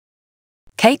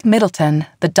Kate Middleton,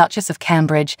 the Duchess of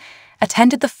Cambridge,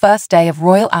 attended the first day of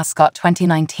Royal Ascot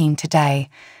 2019 today.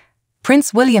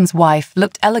 Prince William's wife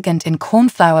looked elegant in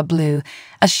cornflower blue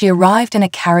as she arrived in a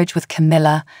carriage with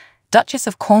Camilla, Duchess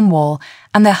of Cornwall,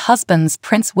 and their husbands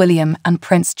Prince William and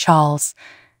Prince Charles.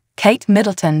 Kate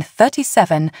Middleton,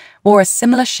 37, wore a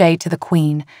similar shade to the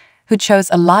Queen, who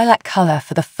chose a lilac colour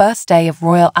for the first day of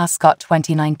Royal Ascot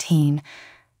 2019.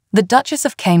 The Duchess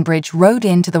of Cambridge rode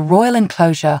into the royal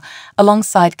enclosure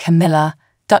alongside Camilla,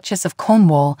 Duchess of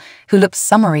Cornwall, who looked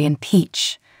summery in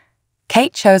peach.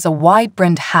 Kate chose a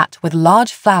wide-brimmed hat with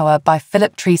large flower by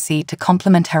Philip Treacy to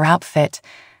complement her outfit.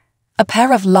 A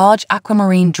pair of large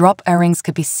aquamarine drop earrings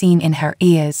could be seen in her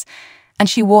ears, and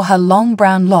she wore her long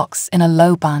brown locks in a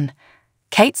low bun.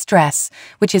 Kate's dress,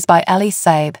 which is by Elie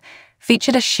Saab,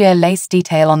 featured a sheer lace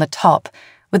detail on the top,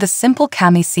 with a simple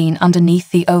cami seen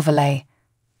underneath the overlay.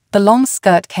 The long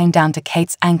skirt came down to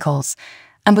Kate's ankles,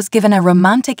 and was given a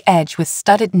romantic edge with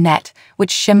studded net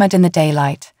which shimmered in the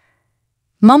daylight.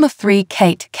 Mum of three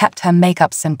Kate kept her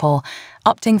makeup simple,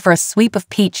 opting for a sweep of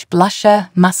peach blusher,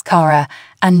 mascara,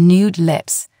 and nude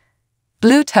lips.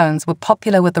 Blue tones were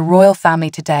popular with the royal family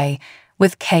today,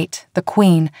 with Kate, the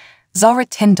Queen, Zora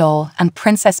Tindall, and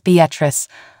Princess Beatrice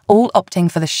all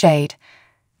opting for the shade.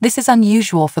 This is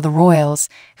unusual for the royals,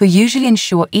 who usually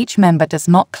ensure each member does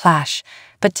not clash,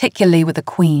 particularly with the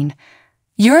Queen.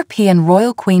 European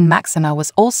Royal Queen Maxima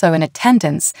was also in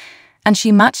attendance, and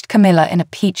she matched Camilla in a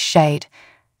peach shade.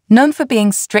 Known for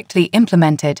being strictly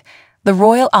implemented, the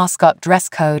Royal Ascot dress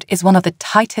code is one of the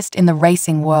tightest in the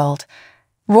racing world.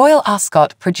 Royal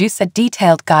Ascot produce a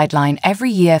detailed guideline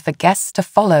every year for guests to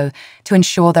follow to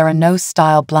ensure there are no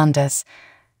style blunders.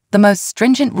 The most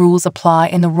stringent rules apply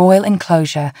in the royal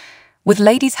enclosure, with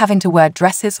ladies having to wear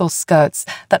dresses or skirts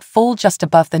that fall just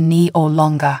above the knee or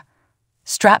longer.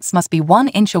 Straps must be 1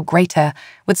 inch or greater,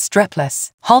 with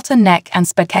strapless, halter neck and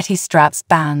spaghetti straps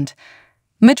banned.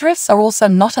 Midriffs are also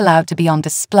not allowed to be on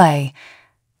display.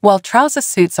 While trouser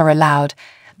suits are allowed,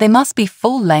 they must be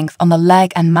full length on the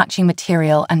leg and matching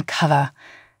material and colour.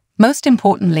 Most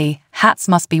importantly, hats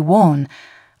must be worn,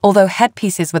 although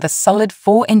headpieces with a solid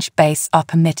 4-inch base are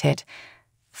permitted.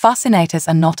 Fascinators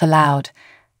are not allowed.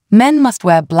 Men must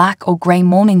wear black or grey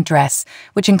morning dress,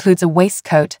 which includes a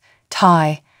waistcoat,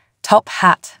 tie, top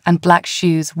hat, and black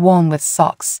shoes worn with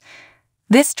socks.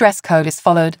 This dress code is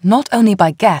followed not only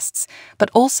by guests, but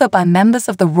also by members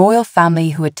of the royal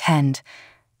family who attend.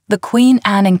 The Queen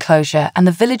Anne enclosure and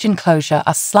the village enclosure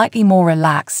are slightly more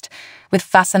relaxed, with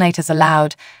fascinators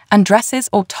allowed and dresses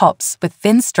or tops with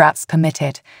thin straps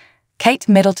permitted. Kate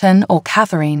Middleton, or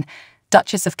Catherine,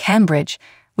 Duchess of Cambridge,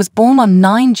 was born on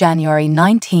 9 January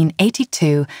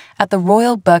 1982 at the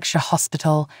Royal Berkshire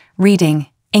Hospital, Reading,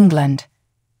 England.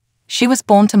 She was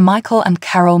born to Michael and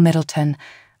Carol Middleton,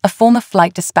 a former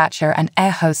flight dispatcher and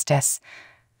air hostess.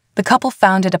 The couple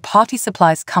founded a party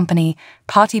supplies company,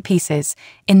 Party Pieces,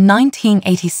 in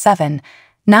 1987,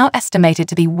 now estimated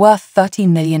to be worth £30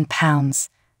 million.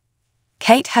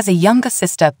 Kate has a younger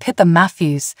sister, Pippa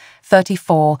Matthews,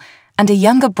 34, and a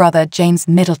younger brother, James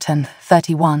Middleton,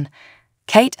 31.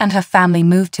 Kate and her family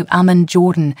moved to Amman,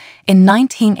 Jordan, in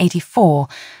 1984,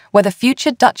 where the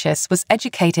future Duchess was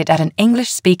educated at an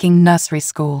English-speaking nursery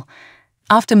school.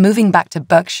 After moving back to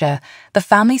Berkshire, the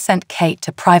family sent Kate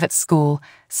to private school,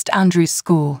 St Andrew's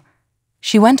School.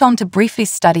 She went on to briefly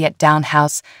study at Down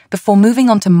House before moving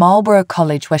on to Marlborough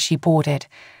College, where she boarded.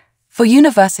 For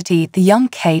university, the young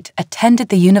Kate attended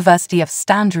the University of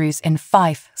St Andrews in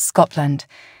Fife, Scotland.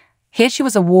 Here she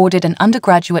was awarded an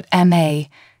undergraduate MA,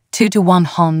 2:1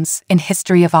 Hons, in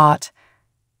History of Art.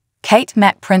 Kate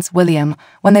met Prince William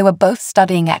when they were both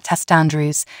studying at St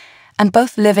Andrews, and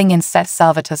both living in St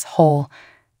Salvator's Hall.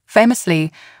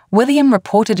 Famously, William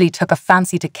reportedly took a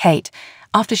fancy to Kate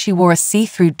after she wore a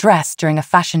see-through dress during a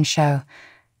fashion show.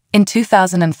 In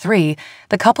 2003,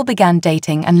 the couple began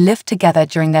dating and lived together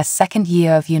during their second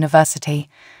year of university.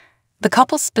 The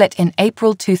couple split in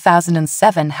April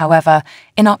 2007, however,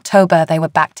 in October they were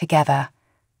back together.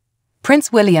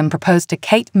 Prince William proposed to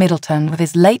Kate Middleton with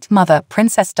his late mother,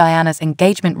 Princess Diana's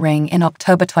engagement ring in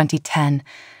October 2010.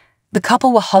 The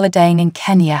couple were holidaying in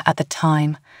Kenya at the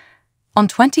time. On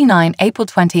 29 April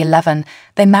 2011,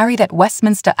 they married at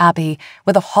Westminster Abbey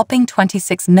with a whopping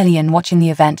 26 million watching the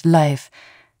event live.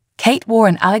 Kate wore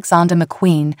an Alexander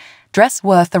McQueen dress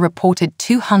worth a reported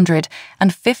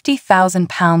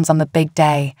 £250,000 on the big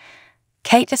day.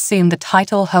 Kate assumed the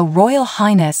title Her Royal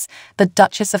Highness, the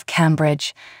Duchess of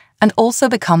Cambridge, and also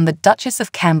become the Duchess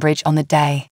of Cambridge on the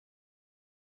day.